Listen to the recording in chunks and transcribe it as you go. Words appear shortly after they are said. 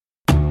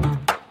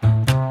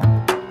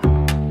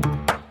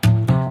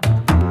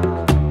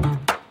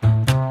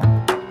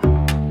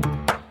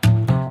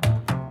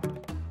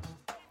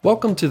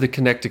Welcome to the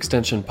Connect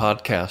Extension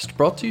podcast,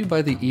 brought to you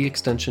by the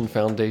eXtension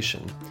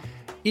Foundation.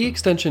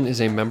 eXtension is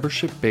a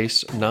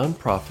membership-based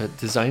nonprofit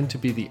designed to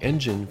be the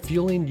engine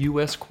fueling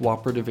U.S.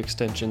 cooperative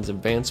extension's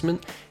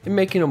advancement in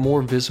making a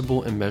more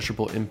visible and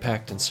measurable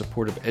impact in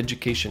support of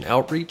education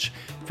outreach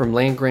from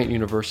land-grant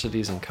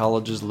universities and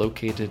colleges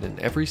located in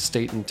every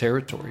state and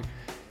territory.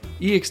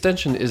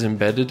 eXtension is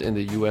embedded in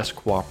the U.S.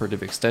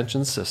 Cooperative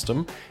Extension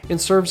System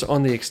and serves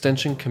on the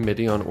Extension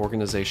Committee on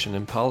Organization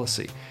and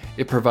Policy.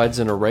 It provides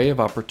an array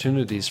of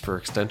opportunities for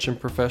extension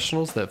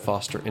professionals that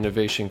foster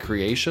innovation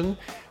creation,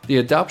 the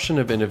adoption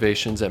of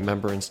innovations at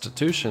member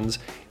institutions,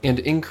 and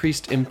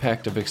increased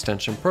impact of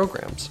extension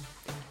programs.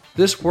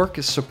 This work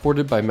is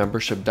supported by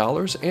membership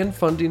dollars and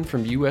funding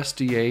from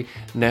USDA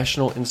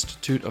National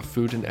Institute of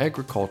Food and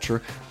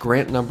Agriculture,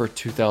 grant number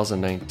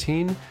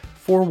 2019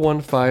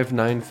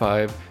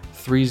 41595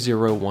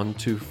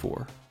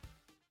 30124.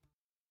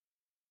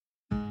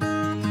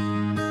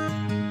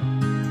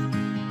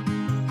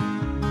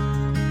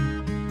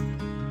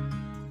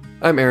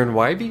 I'm Aaron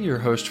Wybe, your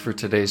host for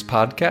today's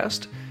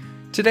podcast.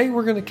 Today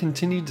we're going to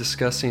continue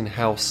discussing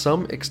how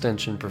some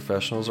extension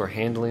professionals are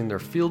handling their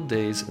field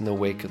days in the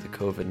wake of the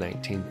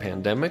COVID-19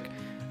 pandemic.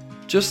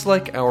 Just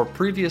like our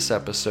previous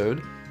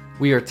episode,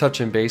 we are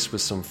touching base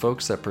with some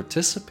folks that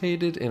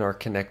participated in our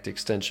Connect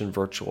Extension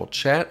virtual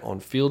chat on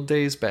field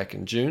days back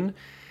in June.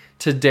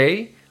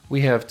 Today,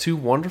 we have two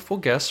wonderful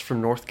guests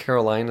from North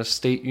Carolina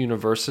State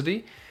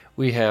University.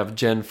 We have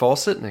Jen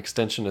Fawcett, an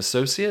Extension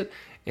Associate,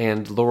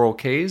 and Laurel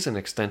Kays, an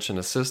Extension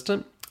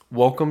Assistant.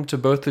 Welcome to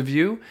both of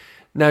you.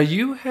 Now,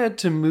 you had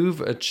to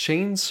move a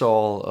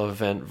chainsaw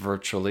event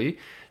virtually.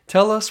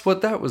 Tell us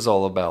what that was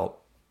all about.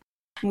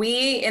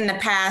 We, in the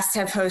past,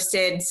 have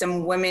hosted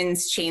some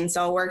women's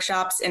chainsaw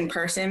workshops in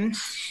person.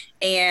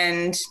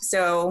 And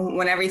so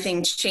when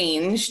everything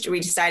changed, we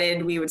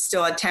decided we would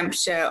still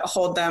attempt to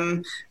hold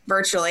them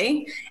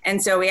virtually. And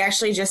so we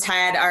actually just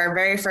had our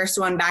very first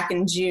one back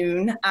in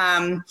June.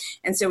 And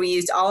so we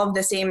used all of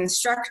the same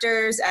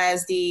instructors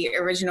as the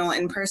original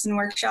in-person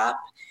workshop.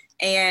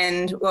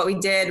 And what we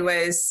did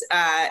was,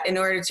 in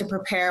order to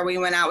prepare, we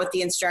went out with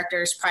the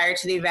instructors prior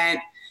to the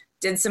event,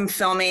 did some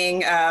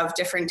filming of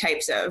different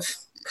types of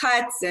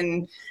cuts,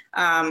 and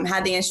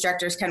had the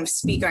instructors kind of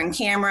speak on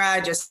camera,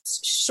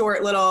 just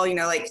short little,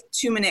 like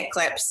 2-minute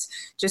clips,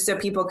 just so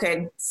people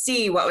could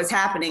see what was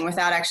happening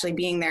without actually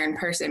being there in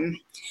person.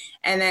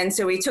 And then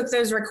so we took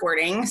those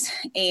recordings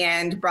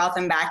and brought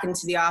them back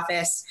into the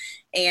office.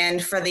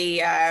 And for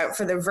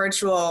the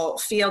virtual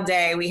field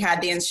day, we had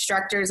the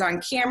instructors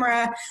on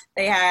camera.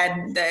 They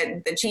had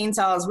the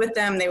chainsaws with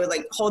them. They would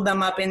hold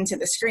them up into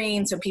the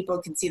screen so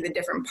people could see the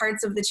different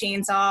parts of the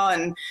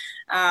chainsaw.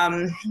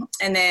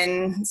 And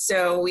then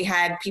so we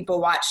had people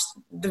watch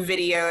the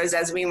videos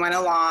as we went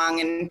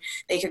along, and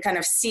they could kind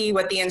of see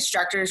what the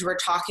instructors were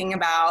talking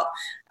about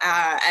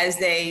as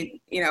they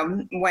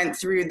went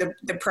through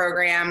the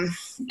program.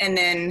 And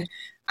then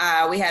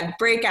we had a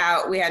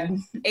breakout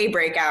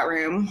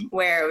room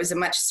where it was a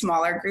much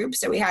smaller group.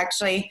 So we had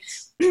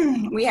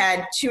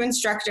 2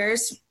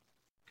 instructors,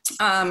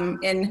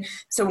 and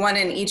so one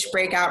in each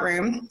breakout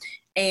room,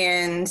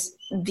 and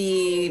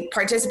the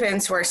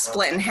participants were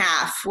split in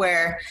half,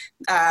 where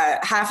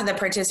half of the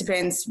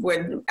participants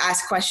would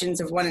ask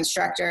questions of one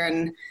instructor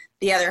and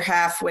the other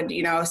half would,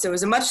 so it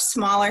was a much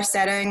smaller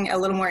setting, a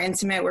little more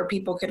intimate, where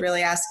people could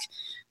really ask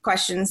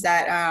questions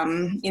that,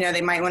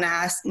 they might want to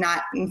ask,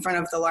 not in front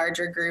of the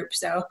larger group.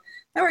 So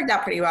that worked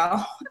out pretty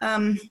well.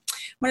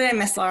 What did I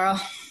miss, Laurel?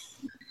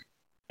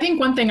 I think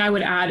one thing I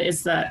would add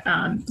is that,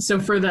 so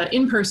for the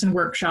in-person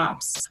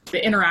workshops,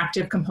 the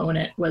interactive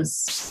component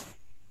was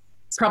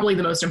probably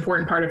the most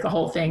important part of the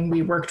whole thing.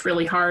 We worked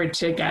really hard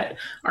to get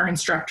our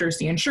instructors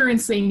the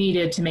insurance they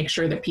needed to make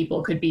sure that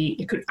people could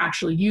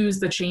actually use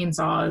the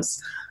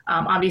chainsaws.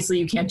 Obviously,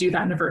 you can't do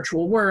that in a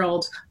virtual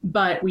world,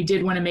 but we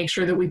did want to make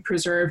sure that we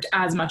preserved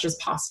as much as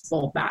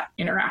possible that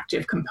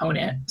interactive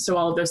component. So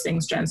all of those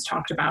things Jen's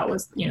talked about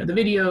was, the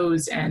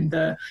videos and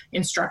the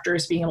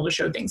instructors being able to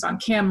show things on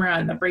camera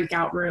and the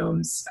breakout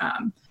rooms.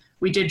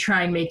 We did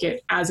try and make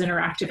it as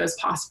interactive as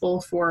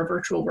possible for a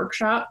virtual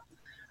workshop.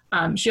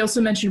 She also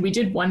mentioned we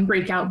did 1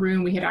 breakout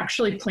room. We had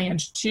actually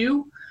planned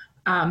 2,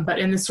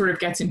 and this sort of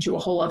gets into a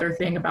whole other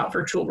thing about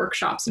virtual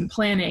workshops and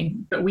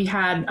planning, but we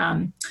had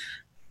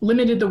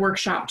limited the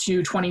workshop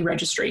to 20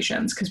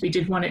 registrations because we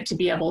did want it to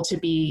be able to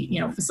be,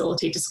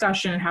 facilitate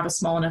discussion and have a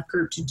small enough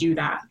group to do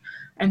that.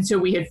 And so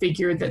we had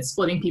figured that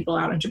splitting people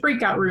out into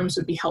breakout rooms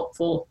would be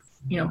helpful,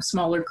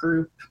 smaller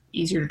group,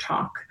 easier to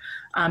talk.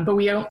 But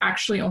we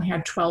actually only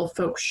had 12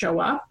 folks show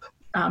up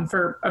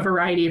for a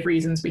variety of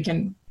reasons we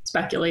can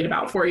speculate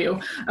about for you.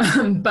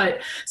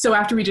 But so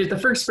after we did the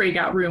first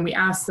breakout room, we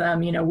asked them,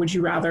 would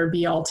you rather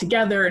be all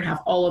together and have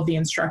all of the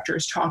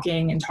instructors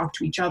talking and talk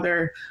to each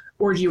other?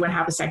 Or do you want to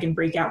have a second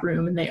breakout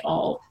room? And they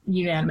all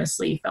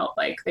unanimously felt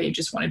like they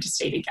just wanted to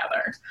stay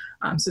together.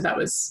 So that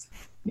was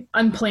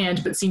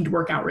unplanned, but seemed to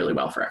work out really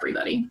well for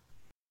everybody.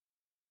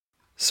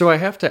 So I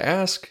have to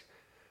ask,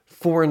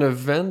 for an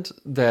event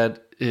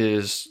that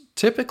is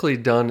typically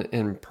done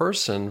in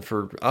person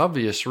for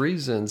obvious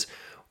reasons.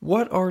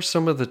 What are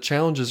some of the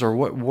challenges, or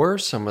what were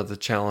some of the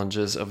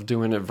challenges of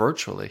doing it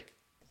virtually?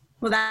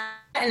 Well, that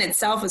in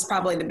itself was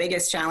probably the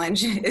biggest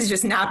challenge, is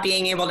just not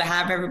being able to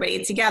have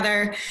everybody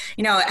together.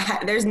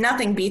 There's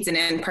nothing beats an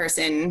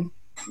in-person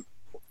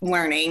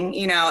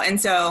learning, and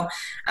so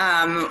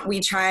we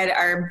tried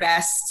our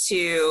best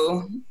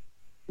to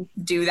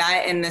do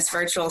that in this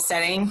virtual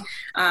setting.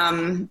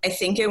 I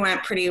think it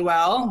went pretty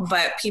well,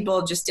 but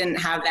people just didn't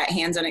have that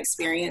hands-on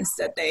experience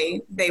that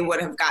they would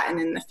have gotten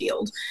in the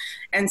field.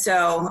 And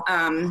so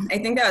I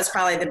think that was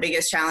probably the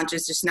biggest challenge,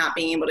 is just not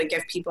being able to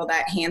give people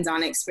that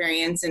hands-on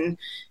experience. And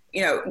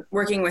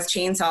working with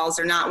chainsaws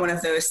are not one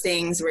of those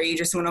things where you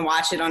just want to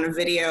watch it on a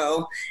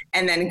video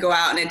and then go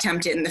out and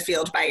attempt it in the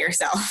field by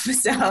yourself.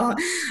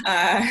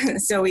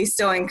 So we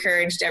still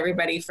encouraged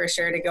everybody for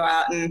sure to go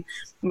out and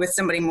with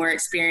somebody more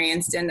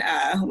experienced, and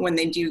when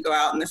they do go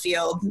out in the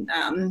field,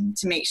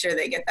 to make sure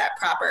they get that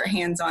proper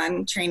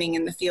hands-on training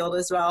in the field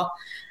as well.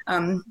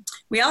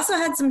 We also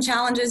had some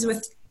challenges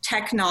with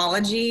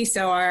technology.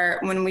 So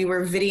when we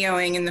were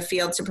videoing in the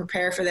field to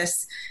prepare for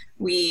this,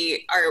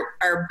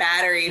 our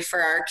battery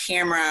for our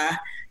camera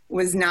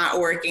was not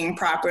working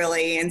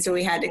properly. And so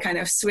we had to kind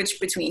of switch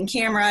between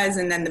cameras,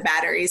 and then the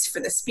batteries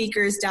for the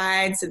speakers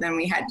died. So then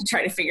we had to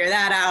try to figure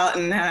that out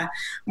and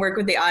work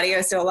with the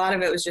audio. So a lot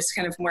of it was just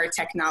kind of more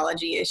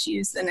technology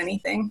issues than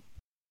anything.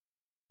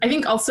 I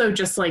think also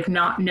just like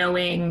not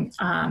knowing,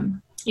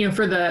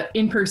 for the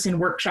in-person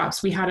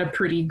workshops, we had a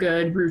pretty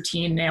good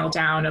routine nailed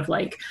down of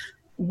like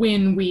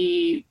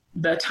the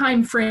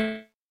time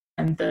frame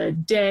and the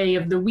day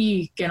of the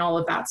week and all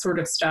of that sort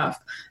of stuff.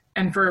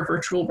 And for a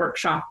virtual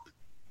workshop,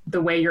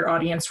 the way your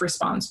audience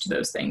responds to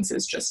those things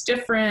is just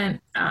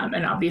different.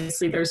 And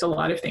obviously there's a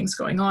lot of things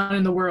going on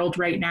in the world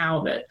right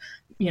now that,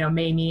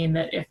 may mean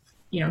that if,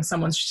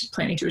 someone's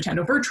planning to attend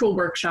a virtual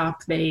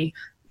workshop, they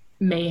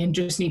may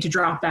just need to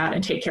drop that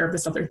and take care of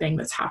this other thing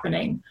that's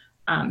happening.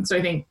 So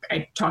I think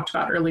I talked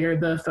about earlier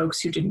the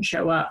folks who didn't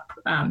show up.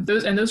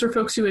 Those are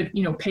folks who had,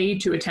 paid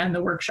to attend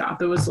the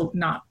workshop. It was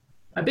not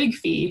a big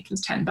fee, it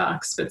was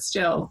 $10, but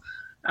still,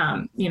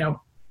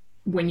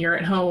 when you're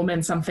at home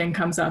and something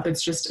comes up,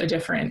 it's just a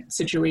different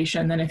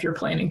situation than if you're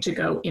planning to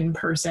go in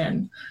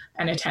person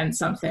and attend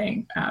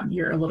something.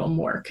 You're a little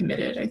more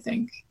committed, I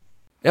think.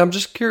 I'm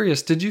just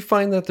curious, did you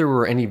find that there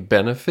were any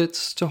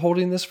benefits to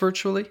holding this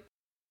virtually?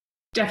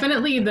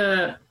 Definitely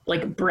the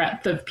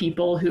breadth of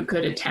people who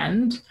could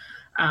attend.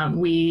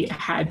 We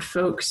had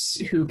folks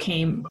who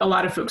came, a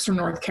lot of folks from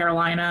North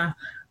Carolina,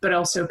 but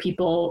also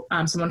people,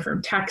 someone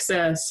from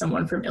Texas,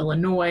 someone from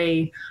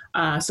Illinois,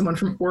 someone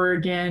from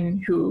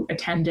Oregon who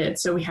attended.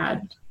 So we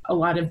had a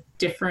lot of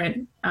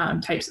different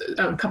types,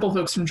 a couple of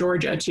folks from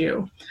Georgia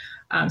too.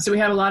 So we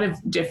had a lot of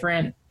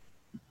different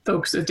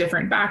folks with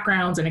different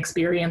backgrounds and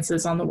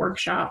experiences on the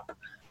workshop,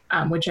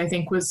 which I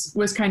think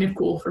was kind of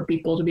cool for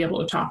people to be able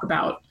to talk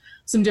about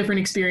some different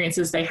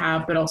experiences they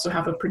have, but also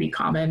have a pretty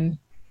common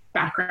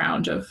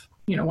background of,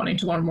 wanting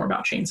to learn more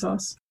about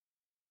chainsaws.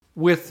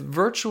 With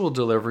virtual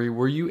delivery,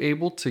 were you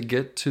able to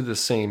get to the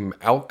same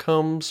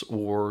outcomes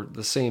or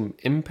the same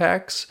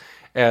impacts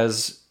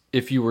as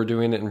if you were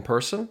doing it in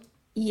person?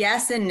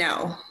 Yes and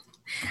no.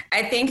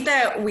 I think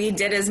that we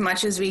did as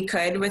much as we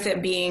could with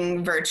it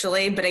being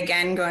virtually, but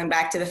again, going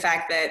back to the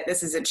fact that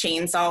this is a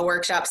chainsaw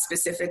workshop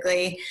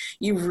specifically,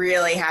 you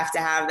really have to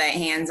have that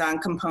hands-on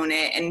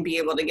component and be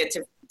able to get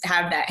to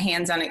have that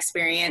hands-on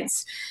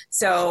experience.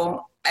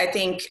 So I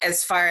think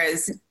as far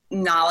as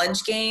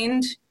knowledge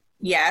gained,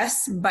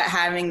 yes, but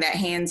having that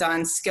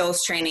hands-on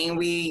skills training,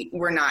 we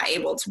were not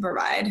able to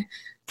provide.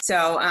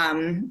 So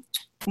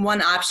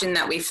one option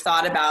that we've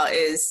thought about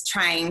is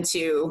trying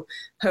to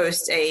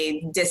host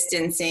a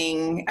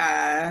distancing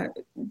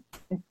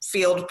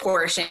field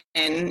portion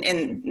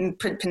in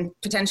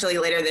potentially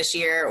later this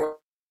year or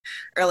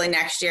early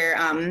next year.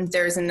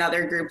 There's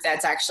another group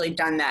that's actually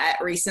done that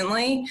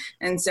recently.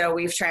 And so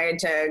we've tried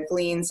to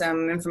glean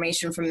some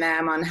information from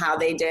them on how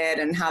they did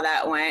and how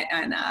that went.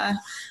 And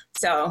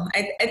so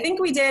I think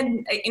we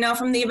did,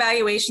 from the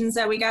evaluations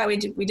that we got, we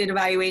did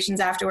evaluations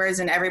afterwards,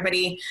 and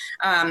everybody,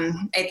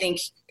 I think,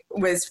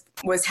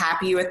 was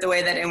happy with the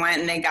way that it went,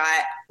 and they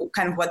got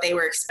kind of what they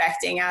were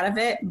expecting out of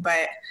it.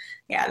 But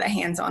yeah, the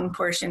hands-on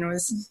portion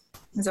was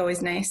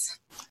always nice.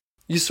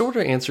 You sort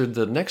of answered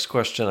the next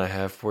question I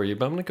have for you,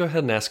 but I'm going to go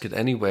ahead and ask it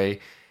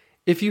anyway.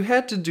 If you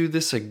had to do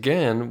this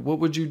again, what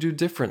would you do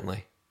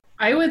differently?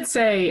 I would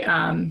say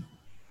I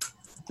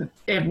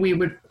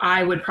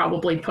would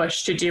probably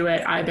push to do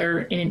it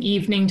either in an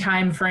evening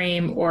time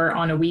frame or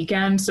on a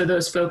weekend. So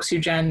those folks who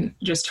Jen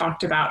just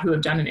talked about who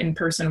have done an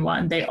in-person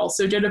one, they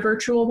also did a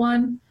virtual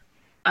one.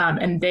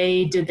 And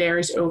they did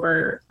theirs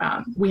over,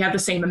 we had the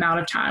same amount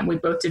of time. We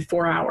both did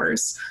 4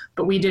 hours,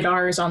 but we did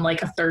ours on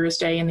like a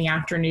Thursday in the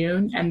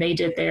afternoon, and they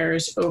did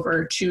theirs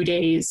over 2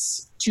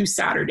 days, 2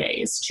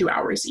 Saturdays, 2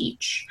 hours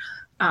each.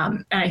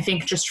 And I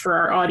think just for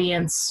our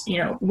audience,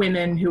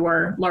 women who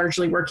are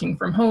largely working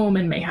from home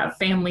and may have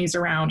families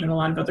around and a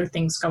lot of other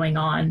things going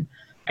on,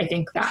 I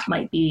think that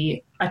might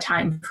be a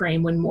time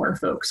frame when more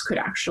folks could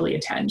actually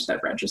attend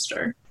that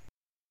register.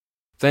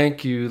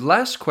 Thank you.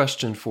 Last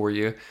question for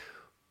you.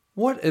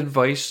 What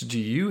advice do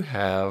you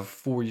have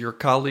for your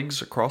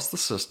colleagues across the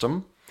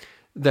system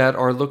that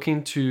are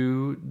looking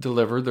to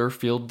deliver their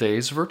field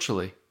days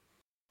virtually?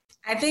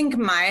 I think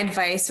my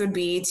advice would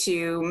be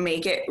to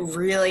make it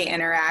really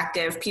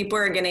interactive. People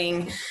are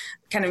getting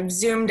kind of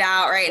zoomed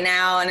out right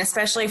now, and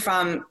especially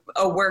from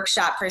a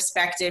workshop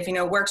perspective,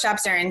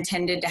 workshops are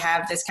intended to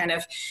have this kind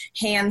of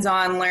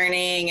hands-on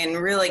learning and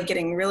really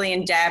getting really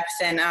in depth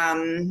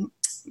and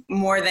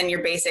more than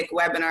your basic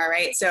webinar,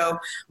 right? So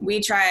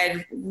we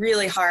tried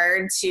really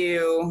hard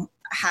to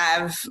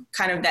have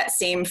kind of that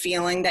same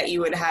feeling that you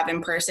would have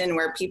in person,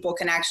 where people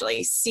can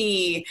actually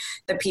see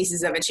the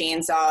pieces of a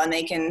chainsaw and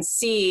they can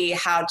see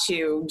how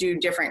to do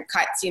different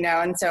cuts,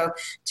 and so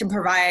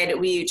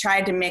we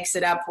tried to mix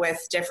it up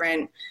with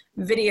different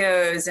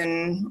videos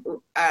and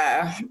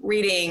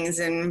readings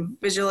and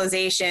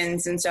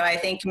visualizations. And so I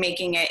think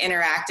making it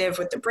interactive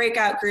with the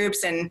breakout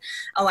groups and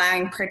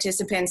allowing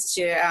participants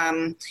to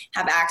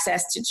have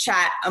access to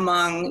chat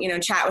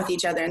chat with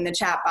each other in the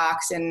chat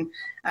box. And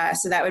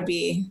so that would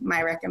be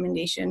my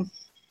recommendation.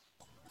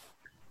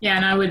 Yeah,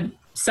 and I would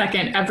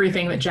second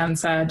everything that Jen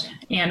said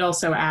and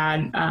also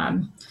add,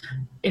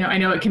 I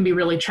know it can be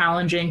really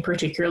challenging,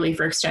 particularly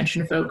for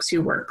extension folks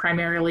who work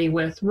primarily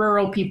with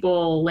rural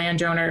people,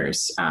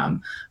 landowners,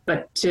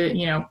 but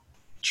to,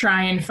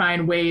 try and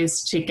find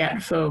ways to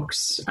get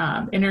folks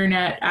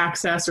internet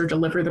access or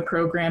deliver the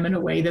program in a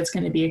way that's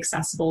going to be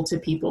accessible to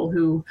people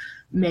who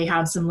may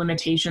have some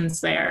limitations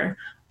there.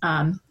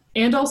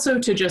 And also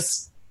to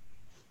just,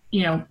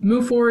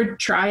 move forward,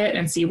 try it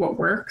and see what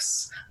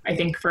works. I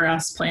think for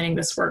us planning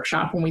this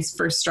workshop, when we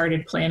first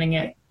started planning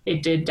it,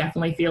 it did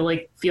definitely feel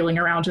like feeling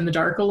around in the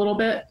dark a little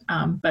bit,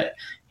 but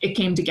it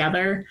came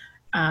together.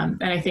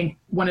 And I think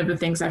one of the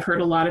things I've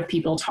heard a lot of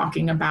people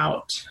talking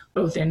about,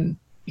 both in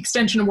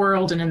extension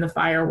world and in the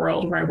fire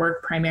world where I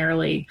work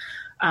primarily,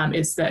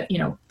 is that,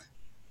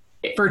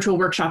 virtual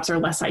workshops are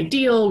less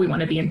ideal. We want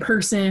to be in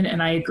person,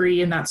 and I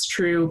agree, and that's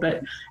true.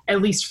 But at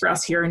least for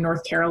us here in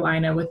North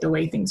Carolina, with the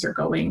way things are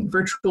going,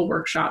 virtual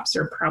workshops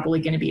are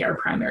probably going to be our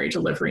primary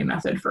delivery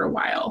method for a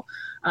while.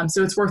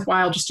 So it's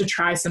worthwhile just to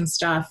try some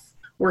stuff,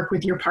 work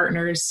with your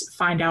partners,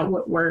 find out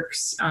what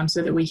works,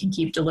 so that we can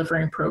keep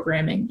delivering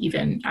programming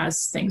even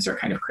as things are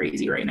kind of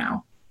crazy right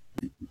now.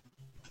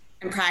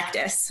 And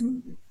practice.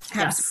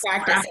 Yes,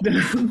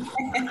 practice.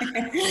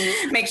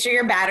 Make sure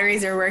your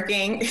batteries are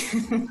working.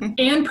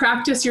 And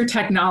practice your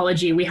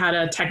technology. We had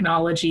a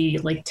technology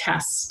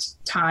test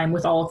time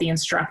with all of the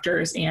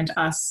instructors and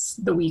us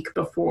the week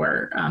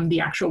before the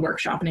actual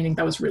workshop. And I think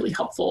that was really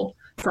helpful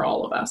for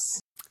all of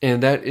us.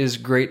 And that is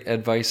great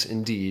advice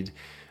indeed.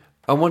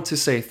 I want to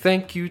say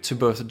thank you to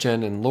both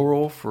Jen and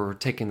Laurel for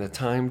taking the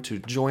time to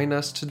join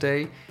us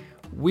today.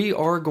 We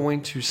are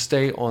going to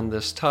stay on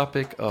this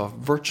topic of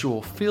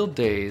virtual field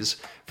days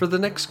for the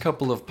next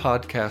couple of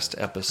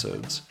podcast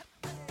episodes.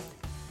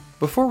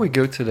 Before we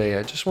go today,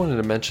 I just wanted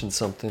to mention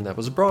something that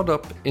was brought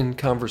up in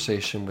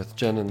conversation with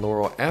Jen and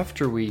Laurel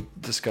after we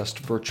discussed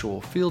virtual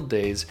field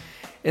days,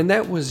 and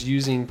that was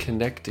using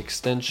Connect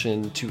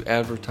Extension to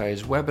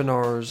advertise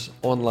webinars,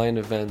 online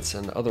events,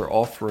 and other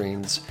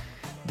offerings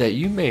that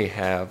you may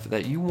have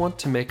that you want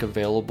to make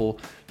available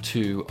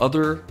to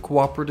other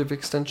cooperative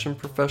extension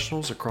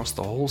professionals across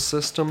the whole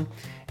system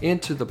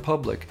and to the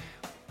public.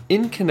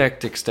 In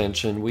Connect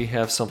Extension, we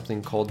have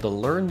something called the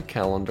Learn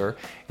Calendar,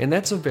 and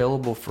that's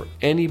available for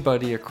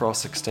anybody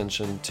across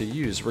Extension to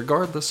use,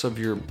 regardless of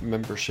your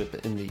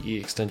membership in the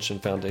E-Extension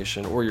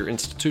Foundation or your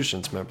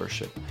institution's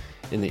membership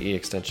in the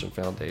E-Extension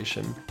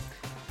Foundation.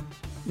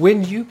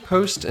 When you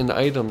post an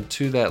item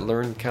to that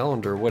Learn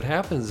Calendar, what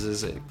happens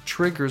is it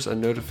triggers a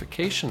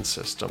notification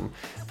system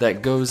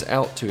that goes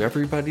out to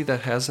everybody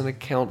that has an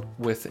account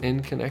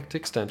within Connect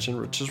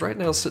Extension, which is right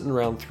now sitting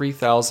around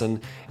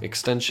 3,000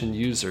 extension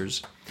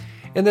users.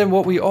 And then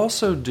what we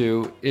also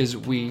do is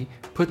we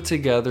put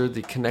together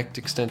the Connect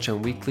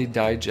Extension Weekly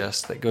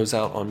Digest that goes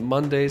out on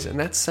Mondays, and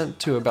that's sent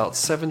to about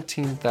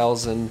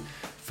 17,000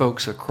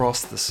 folks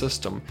across the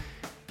system.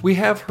 We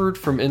have heard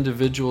from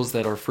individuals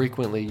that are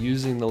frequently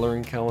using the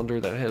Learn Calendar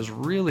that has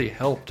really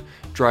helped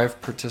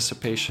drive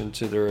participation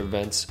to their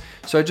events.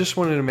 So I just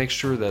wanted to make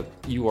sure that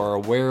you are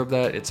aware of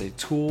that. It's a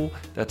tool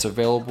that's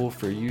available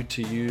for you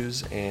to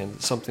use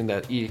and something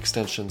that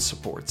E-Extension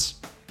supports.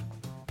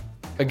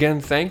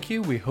 Again, thank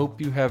you. We hope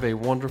you have a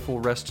wonderful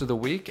rest of the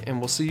week, and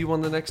we'll see you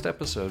on the next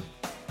episode.